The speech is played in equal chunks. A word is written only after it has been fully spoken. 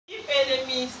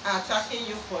enemies are attacking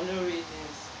you for no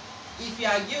reasons. If you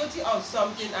are guilty of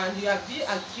something and you are being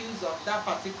accused of that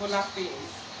particular thing,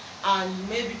 and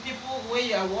maybe people where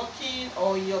you are working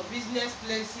or in your business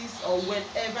places or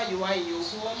wherever you are in your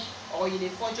home or in a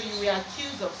function, you were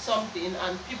accused of something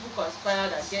and people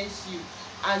conspired against you,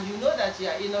 and you know that you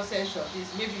are innocent of this.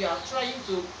 Maybe you are trying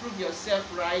to prove yourself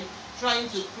right, trying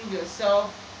to prove yourself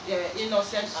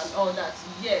innocent and all that,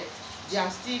 yet they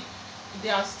are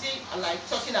still like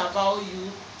talking about you,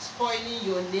 spoiling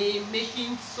your name,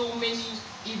 making so many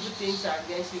evil things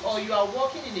against you. Or you are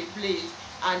working in a place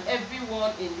and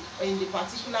everyone in the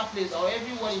particular place or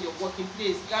everyone in your working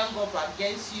place gang up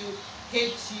against you,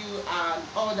 hate you and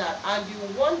all that, and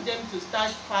you want them to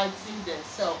start fighting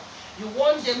themselves. You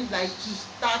want them like to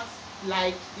start,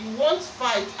 like you want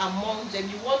fight among them.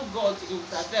 You want God to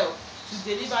intervene, to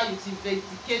deliver you, to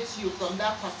vindicate you from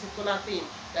that particular thing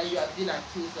that you have been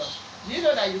accused of. Do you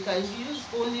know that you can use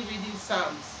only reading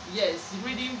Psalms? Yes,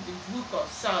 reading the book of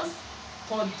Psalms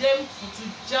for them to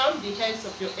jam the heads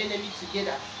of your enemy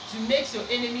together, to make your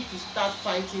enemy to start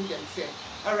fighting themselves.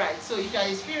 Alright, so if you are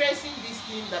experiencing this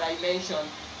thing that I mentioned,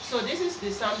 so this is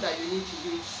the Psalm that you need to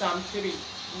use, Psalm 3.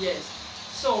 Yes.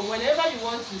 So whenever you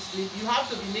want to sleep, you have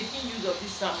to be making use of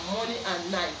this Psalm morning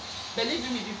and night. Believe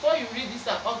me, before you read this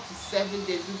up to 7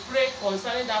 days, you pray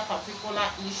concerning that particular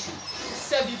issue.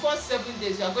 So before 7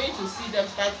 days, you are going to see them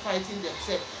start fighting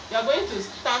themselves. You are going to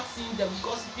start seeing them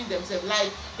gossiping themselves. Like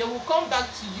they will come back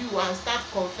to you and start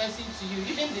confessing to you,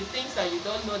 even the things that you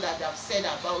don't know that they have said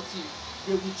about you.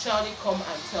 They will surely come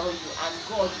and tell you, and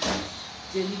God will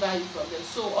deliver you from them.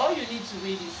 So all you need to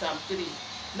read is Psalm 3.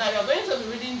 Now you are going to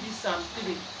be reading this Psalm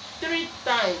 3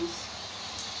 times.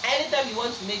 Anytime you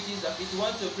want to make use of it, you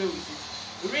want to pray with it,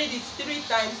 read it 3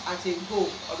 times at a go.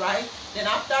 Alright, then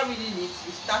after reading it,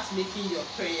 you start making your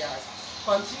prayers.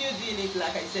 Continue doing it,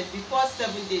 like I said, before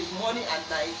 7 days, morning and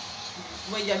night.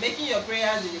 When you're making your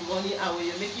prayers in the morning and when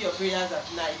you're making your prayers at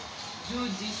night, do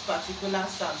this particular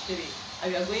Psalm 3,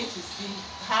 and you are going to see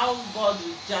how God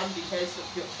will jam the heads of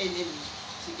your enemy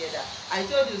together. I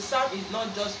told you, Psalm is not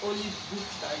just only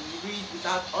books that you read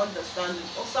without understanding.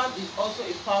 Psalm is also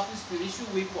a powerful spiritual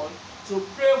weapon to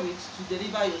pray with, to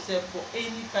deliver yourself for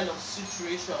any kind of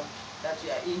situation that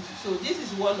you are into. So this is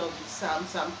one of the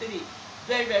Psalms, Psalm 3.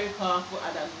 Very, very powerful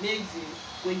and amazing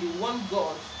when you want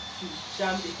God to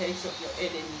jam the heads of your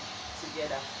enemy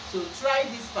together. So try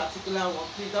this particular one.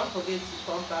 Please don't forget to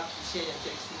come back to share your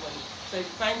testimony. So if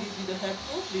you find this video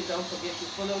helpful, please don't forget to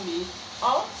follow me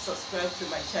or subscribe to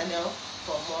my channel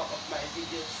for more of my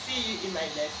videos. See you in my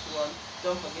next one.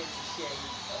 Don't forget to share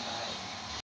it. Bye bye.